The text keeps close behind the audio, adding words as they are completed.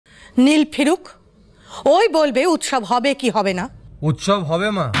নীল ফিরুক, ওই বলবে উৎসব হবে কি হবে না। উৎসব হবে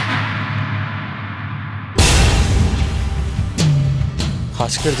মা,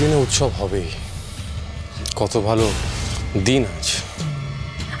 আজকের দিনে উৎসব হবেই। কত ভালো দিন আজ।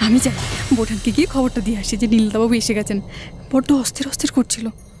 আমি যাই বোঠানকে গিয়ে খবরটা দিয়ে আসি যে নীলদাবাবু এসে গেছেন। বড্ড অস্থির অস্থির করছিল।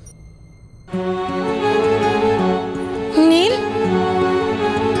 নীল,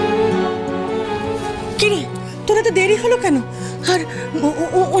 কিরে তোরা তো দেরি হলো কেন? আর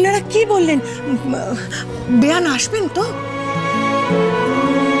ওনারা কি বললেন? বেয়ান আসবেন তো?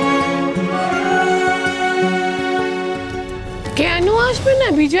 কেন আসবে না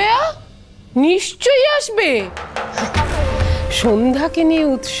বিজয়া? নিশ্চয়ই আসবে। সন্ধ্যাকে নিয়ে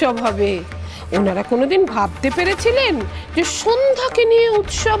উৎসব হবে। ওনারা কোনোদিন ভাবতে পেরেছিলেন যে সন্ধ্যাকে নিয়ে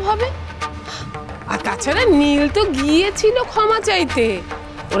উৎসব হবে? আর তাছাড়া নীল তো গিয়েছিল ক্ষমা চাইতে,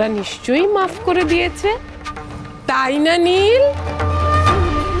 ওরা নিশ্চয়ই মাফ করে দিয়েছে, তাই না নীল?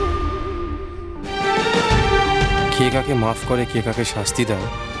 কে কাকে মাফ করে, কে কাকে শাস্তি দেয়,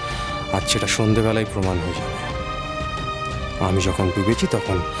 আজ সেটা সন্ধেবেলায় প্রমাণ হয়ে যাবে। আমি যখন ডুবেছি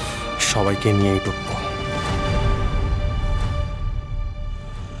তখন সবাইকে নিয়েই ডুববো।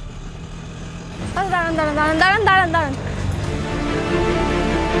 দাঁড়ান দাঁড়ান দাঁড়ান দাঁড়ান দাঁড়ান দাঁড়ান।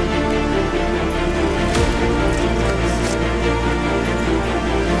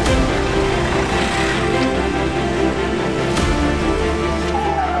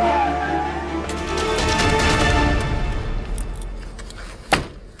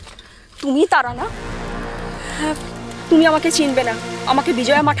 তুমি তারা না? হ্যাঁ, তুমি আমাকে চিনবে না। আমাকে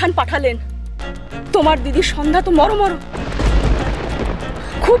বিজয়া মাঠান পাঠালেন। তোমার দিদি সন্ধ্যা তো মরো মরো।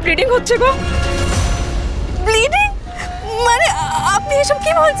 খুব ব্লিডিং হচ্ছে গো। ব্লিডিং? মানে আপনি এসব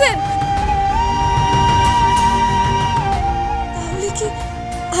কি বলছেন? তাহলে কি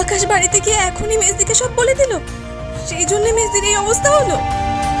আকাশ বাড়িতে গিয়ে এখনই মেজদিকে সব বলে দিল? সেই জন্য মেজদির এই অবস্থা হলো?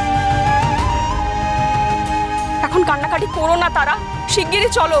 এখন কান্নাকাটি করো না তারা,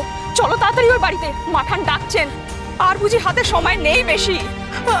 শিগগিরই চলো চলো তাড়াতাড়ি ওর বাড়িতে। মাঠান ডাকছেন। আর বুঝি হাতে সময় নেই বেশি।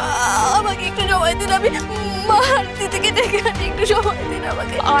 আমাকে একটু সময় দিন, আমি মার দিদিকে ডেকে আনি, একটু সময় দিন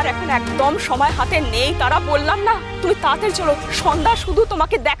আমাকে। আর এখন একদম সময় হাতে নেই তারা, বললাম না। তুমি তাড়াতাড়ি চলো। সন্ধ্যা শুধু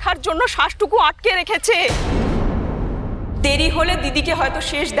তোমাকে দেখার জন্য শ্বাসটুকু আটকে রেখেছে। দেরি হলে দিদিকে হয়তো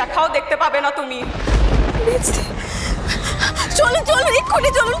শেষ দেখাও দেখতে পাবে না তুমি। চলুন চলুন, এক্ষুনি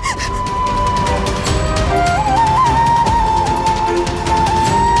চলুন।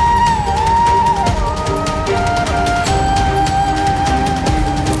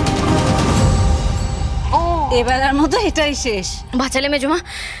 এবেলার মতো এটাই শেষ। বাঁচালে মেজমা।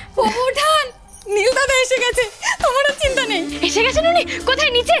 ও বোঠান, নীল দাদা এসে গেছে, তোমার চিন্তা নেই। এসে গেছেন উনি?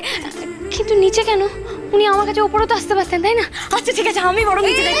 কোথায়? নিচে? কিন্তু নিচে কেন? উনি আমার কাছে উপরে তো আসতে পারতেন, তাই না? আচ্ছা ঠিক আছে, আমি বরং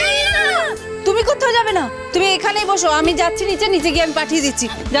নিচে যাই। তুমি কোথাও যাবে না, তুমি এখানেই বসো। আমি যাচ্ছি নিচে, নিচে গিয়ে আমি পাঠিয়ে দিচ্ছি।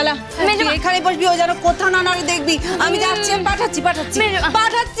 জালা এখানেই বসবি, ও যেন কোথাও না নড়ে দেখবি। আমি যাচ্ছি, আমি পাঠাচ্ছি পাঠাচ্ছি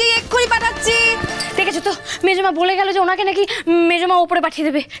পাঠাচ্ছি, এক্ষুনি পাঠাচ্ছি। দেখেছো তো, মেজমা বলে গেল যে ওনাকে নাকি মেজমা উপরে পাঠিয়ে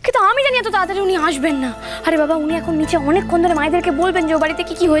দেবে, কিন্তু আমি জানি এত তাড়াতাড়ি উনি আসবেন না। আরে বাবা, উনি এখন নিচে অনেকক্ষণ ধরে মায়েদেরকে বলবেন যে ও বাড়িতে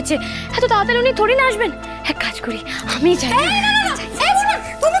কি কি হয়েছে। এত তাড়াতাড়ি উনি থোড়ি না আসবেন। এক কাজ করি, আমি যাই।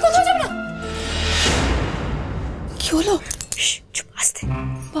 তুমি কোথাও যাবে না। কি হলো? চুপ, আস্তে।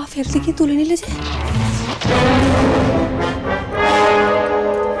 পা ফেলতে গিয়ে তুলে নিলে যে।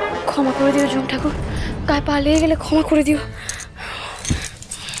 ক্ষমা করে দিও জম ঠাকুর, গায়ে পা লেগে গেলে ক্ষমা করে দিও।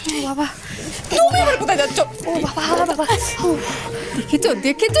 বাবা, তুমি আবার কোথায় যাচ্ছ? ও বাবা বাবা, দেখেছো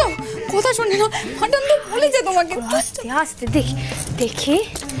দেখেছো, কথা শুনে না। মাঠান তো বলে যে তোমাকে। আস্তে আস্তে দেখি দেখি।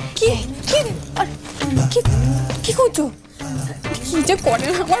 কি কি কি কি করছো? কি যে করে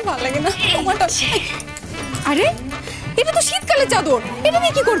না, আমার ভালো লাগে না। আরে এটা তো শীতকালের চাদর, এটা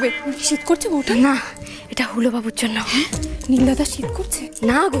নিয়ে কি করবে? শীত করছে বউটা? না, এটা হুলো বাবুর জন্য। নীল দাদা শীত করছে?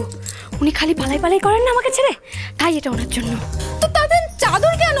 না গো, উনি খালি পালাই পালাই করেন না আমাকে ছেড়ে, তাই এটা ওনার জন্য। তো তাদের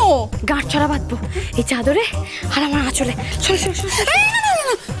চাদর কেন? গাঁট ছড়া বাঁধবো এই চাদরে আর আমার আঁচলে।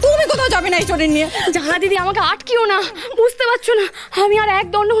 তুমি কোথাও যাবে না এই চোরের নিয়ে। জানা দিদি, আমাকে আটকিও না, বুঝতে পারছো না? আমি আর এক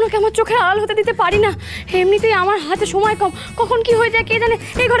দণ্ড ওনাকে আমার চোখের আড়াল হতে দিতে পারি না। এমনিতেই আমার হাতে সময় কম, কখন কি হয়ে যায় কে জানে।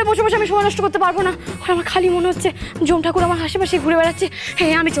 এই ঘরে বসে বসে আমি সময় নষ্ট করতে পারবো না। আর আমার খালি মনে হচ্ছে জম ঠাকুর আমার আশেপাশে ঘুরে বেড়াচ্ছে।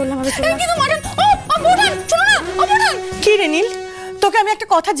 হ্যাঁ, আমি চললাম, আমি চললাম। কি রে নীল, তোকে আমি একটা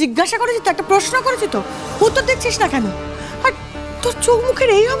কথা জিজ্ঞাসা করেছি তো, একটা প্রশ্ন করেছি তো, উত্তর দিচ্ছিস না কেন? আর তোর চোখ মুখের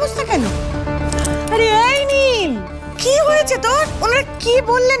এই অবস্থা কেন? আরে এই নীল, কি হয়েছে তোর? ওনারা কি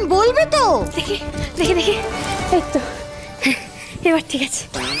বললেন বলবে তো? দেখি দেখি দেখি, এই তো এবার ঠিক আছে।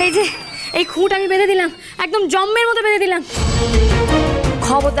 এই যে এই খুঁট আমি বেঁধে দিলাম, একদম জম্মের মতো বেঁধে দিলাম।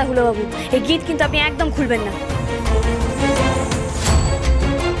 খবরদার হুলো বাবু, এই গীত কিন্তু আপনি একদম খুলবেন না।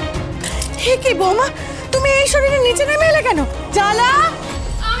 হে কি বৌমা, তুমি এই শরীরে নিচে নেমে এলে কেন? জ্বালা,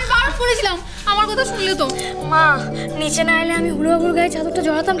 দিলাম, আমার কথা শুনলে তো। মা, নিচে না এলে আমি হুলুবাবুর গায়ে চাদরটা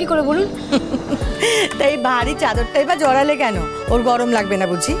জড়াতাম কি করে বলুন? তাই ভারী চাদরটাই বা জড়ালে কেন? ওর গরম লাগবে না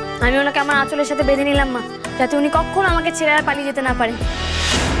বুঝি? আমি ওনাকে আমার আঁচলের সাথে বেঁধে নিলাম মা, যাতে উনি কখনো আমাকে ছেড়ে আর পালিয়ে যেতে না পারেন।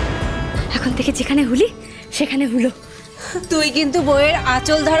 এখন থেকে যেখানে হুলি সেখানে হুলো। তুই কিন্তু বইয়ের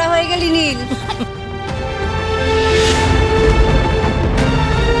আঁচল ধরা হয়ে গেলি নীল।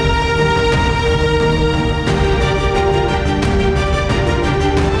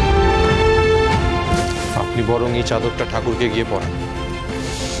 আপনি বরং এই চাদরটা ঠাকুরকে গিয়ে পরান,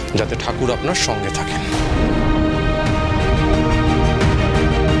 যাতে ঠাকুর আপনার সঙ্গে থাকেন।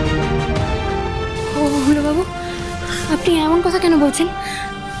 ও হুলুবাবু, আপনি এমন কথা কেন বলছেন?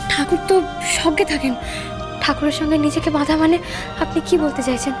 ঠাকুর তো সঙ্গে থাকেন। ঠাকুরের সঙ্গে নিজেকে বাঁধা মানে আপনি কি বলতে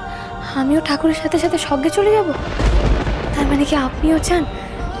চাইছেন? আমিও ঠাকুরের সাথে সাথে সঙ্গে চলে যাব? তার মানে কি আপনিও চান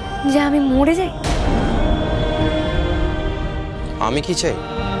যে আমি মরে যাই? আমি কি চাই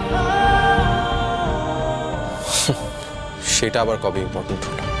সেটা আবার কবে ইম্পর্টেন্ট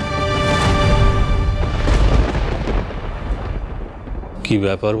হলো? কি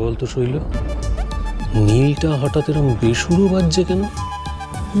ব্যাপার বলতো শৈল, নীলটা হঠাৎ এরকম বেসুরো বাজছে কেন?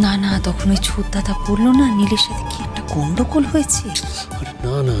 না না, তখন ওই ছোটদাদা বললো না নীলের সাথে কি একটা গন্ডগোল হয়েছে। আরে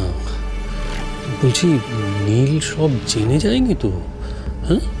না না, বলছি নীল সব জেনে যায়নি তো?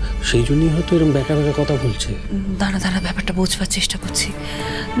 হ্যাঁ, সেই জন্যই হয়তো এরকম ব্যাকা ব্যাকা কথা বলছে। দাঁড়া দাঁড়া, ব্যাপারটা বোঝবার চেষ্টা করছি।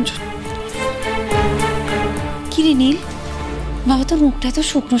 কি রে নীল, বাবা তোর মুখটা এত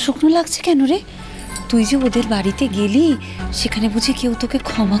শুকনো শুকনো লাগছে কেন রে? তুই যে ওদের বাড়িতে গেলি, সেখানে বুঝি কেউ তোকে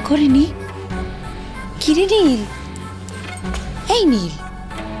ক্ষমা করেনি? কি রে নীল? এই নীল,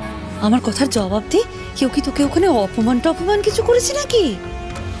 আমার কথার জবাব দে। কেউ কি তোকে ওখানে অপমান কিছু করেছে নাকি?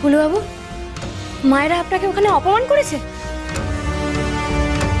 হুলুবাবু, মায়েরা আপনাকে ওখানে অপমান করেছে?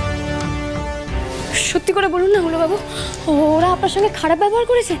 সত্যি করে বলুন না হুলুবাবু, ওরা আপনার সঙ্গে খারাপ ব্যবহার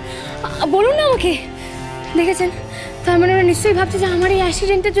করেছে? বলুন না আমাকে। দেখেছেন, তার মানে ওরা নিশ্চয়ই ভাবছে যে আমার এই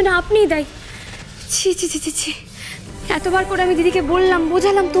অ্যাক্সিডেন্টের জন্য আপনিই দায়ী। ছি ছি ছি ছি ছি, এতবার করে আমি দিদিকে বললাম,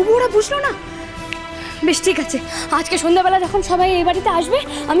 বোঝালাম, তবু ওরা বুঝলো না। বেশ ঠিক আছে, আজকে সন্ধ্যাবেলা যখন সবাই এই বাড়িতে আসবে,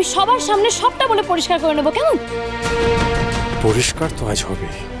 আমি সবার সামনে সবটা বলে পরিষ্কার করে নেবো, কেমন? পরিষ্কার তো আজ হবে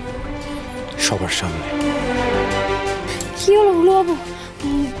সবার সামনে। কি হলো হুলুবাবু,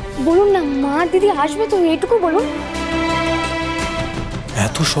 বলুন না, মা দিদি আসবে তো, এইটুকু বলুন।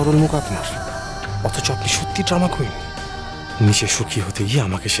 এত সরল মুখ আপনার, অথচ আপনি সত্যি ড্রামা কুইন। নিচে সুখী হতে গিয়ে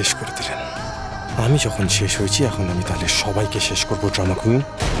আমাকে শেষ করে দিলেন। আমি যখন শেষ হয়েছি, এখন আমি তাহলে সবাইকে শেষ করবো ড্রামা কুইন।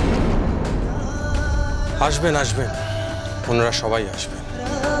 আসবেন আসবেন, ওনারা সবাই আসবেন।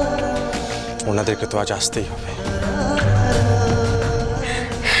 ওনাদেরকে তো আজ আসতেই হবে।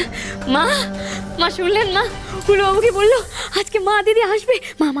 মা, মা শুনলেন মা? হুলুবাবু কি বললো? আজকে মা দিদি আসবে।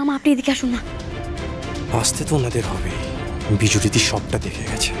 মা মা মা, আপনি এদিকে আসুন না। আসতে তো ওনাদের হবে, বিজুরিদি সবটা দেখে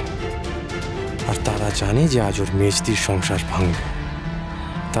গেছে। আর তারা জানে যে আজ ওর মেজদির সংসার ভাঙবে।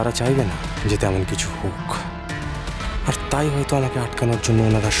 তারা চাইবে না যে তেমন কিছু হোক। আর তাই হয়তো আমাকে আটকানোর জন্য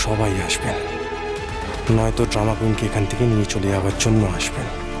ওনারা সবাই আসবেন, নয়তো ড্রামা কুইনকে এখান থেকে নিয়ে চলে যাওয়ার জন্য আসবেন।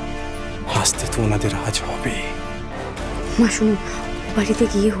 আসতে তো ওনাদের আজ হবে। মা শুনুন, বাড়িতে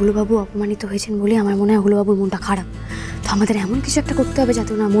গিয়ে হুলুবাবু অপমানিত হয়েছেন বলে আমার মনে হয় হুলুবাবুর মনটা খারাপ। তো আমাদের এমন কিছু একটা করতে হবে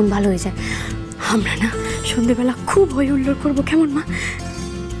যাতে ওনার মন ভালো হয়ে যায়। আমরা না সন্ধেবেলা খুব হই হুল্লোড় করবো, কেমন মা?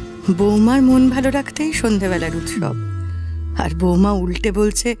 বৌমার মন ভালো রাখতেই সন্ধেবেলার উৎসব। আর বৌমা উল্টে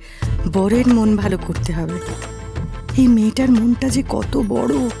বলছে বরের মন ভালো করতে হবে। এই মেয়েটার মনটা যে কত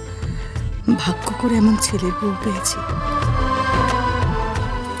বড়, ভাগ্য করে এমন ছেলের বউ পেয়েছি।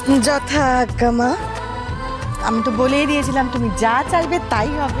 যথা আজ্ঞা মা, আমি তো বলেই দিয়েছিলাম তুমি যা চাইবে তাই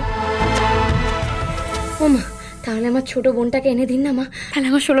হবে। ও মা, তাহলে আমার ছোট বোনটাকে এনে দিন না মা, তাহলে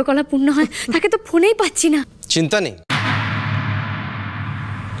আমার 16 কলা পূর্ণ হয়। তাকে তো ফোনেই পাচ্ছি না। চিন্তা নেই,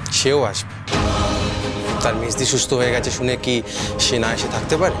 সেও আসবে। তার মেজদি সুস্থ হয়ে গেছে শুনে কি সে না এসে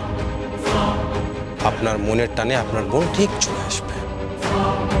থাকতে পারে? আপনার মনের টানে আপনার বোন ঠিক চলে আসবে।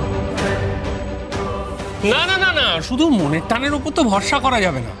 না না না না, শুধু মনের টানের উপর তো ভরসা করা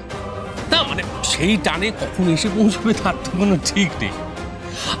যাবে না। না মানে সেই টানে কখন এসে পৌঁছবে তার তো কোনো ঠিক নেই।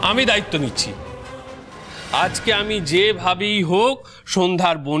 আমি দায়িত্ব নিচ্ছি, আজকে আমি যেভাবেই হোক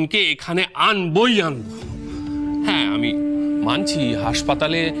সন্ধ্যার বোনকে এখানে আনবই আনবো। হ্যাঁ, আমি মানছি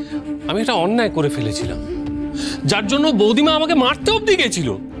হাসপাতালে আমি একটা অন্যায় করে ফেলেছিলাম, যার জন্য বৌদিমা আমাকে মারতে অবধি গেছিল।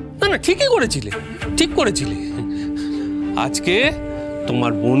 না না, ঠিকই করেছিলে, ঠিক করেছিলে। আজকে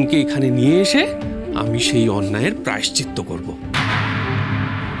তোমার বোনকে এখানে নিয়ে এসে আমি সেই অন্যায়ের প্রায়শ্চিত্ত করব।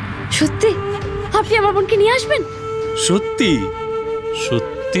 সত্যি আপনি আমার বোনকে নিয়ে আসবেন? সত্যি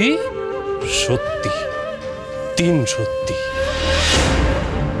সত্যি সত্যি, 3 সত্যি।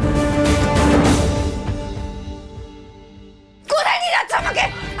 কোথায় নিয়ে যাচ্ছ আমাকে?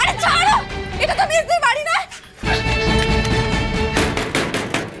 আরে ছাড়ো!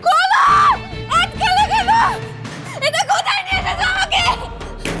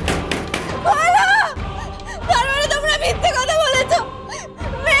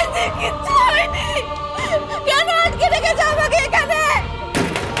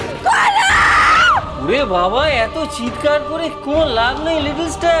 বাবা, এত চিৎকার করে কোনো লাভ নেই লিটল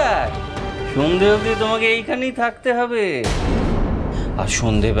স্টার। সন্ধে অবধি তোমাকে এইখানেই থাকতে হবে। আর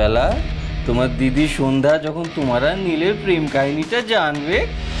সন্ধেবেলা তোমার দিদি সন্ধ্যা যখন তোমার আর নীলের প্রেম কাহিনীটা জানবে,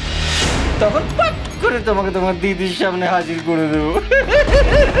 তখন পাট করে তোমাকে তোমার দিদির সামনে হাজির করে দেবো।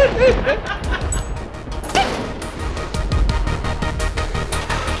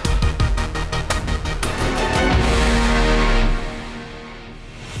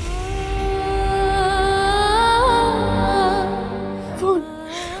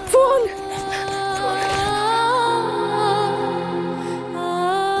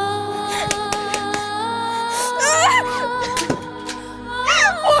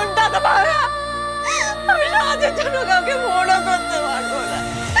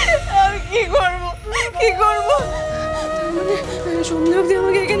 সন্ধ্যা অবধি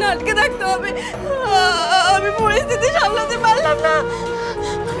আমাকে এখানে আটকে থাকতে হবে। আমি পরিস্থিতি সামলাতে পারলাম না।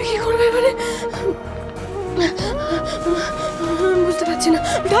 আমি কি করবো এবারে বুঝতে পারছি না।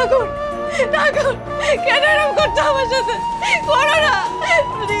 ঠাকুর ঠাকুর, কেন এরকম করছো আমার সাথে? করো না।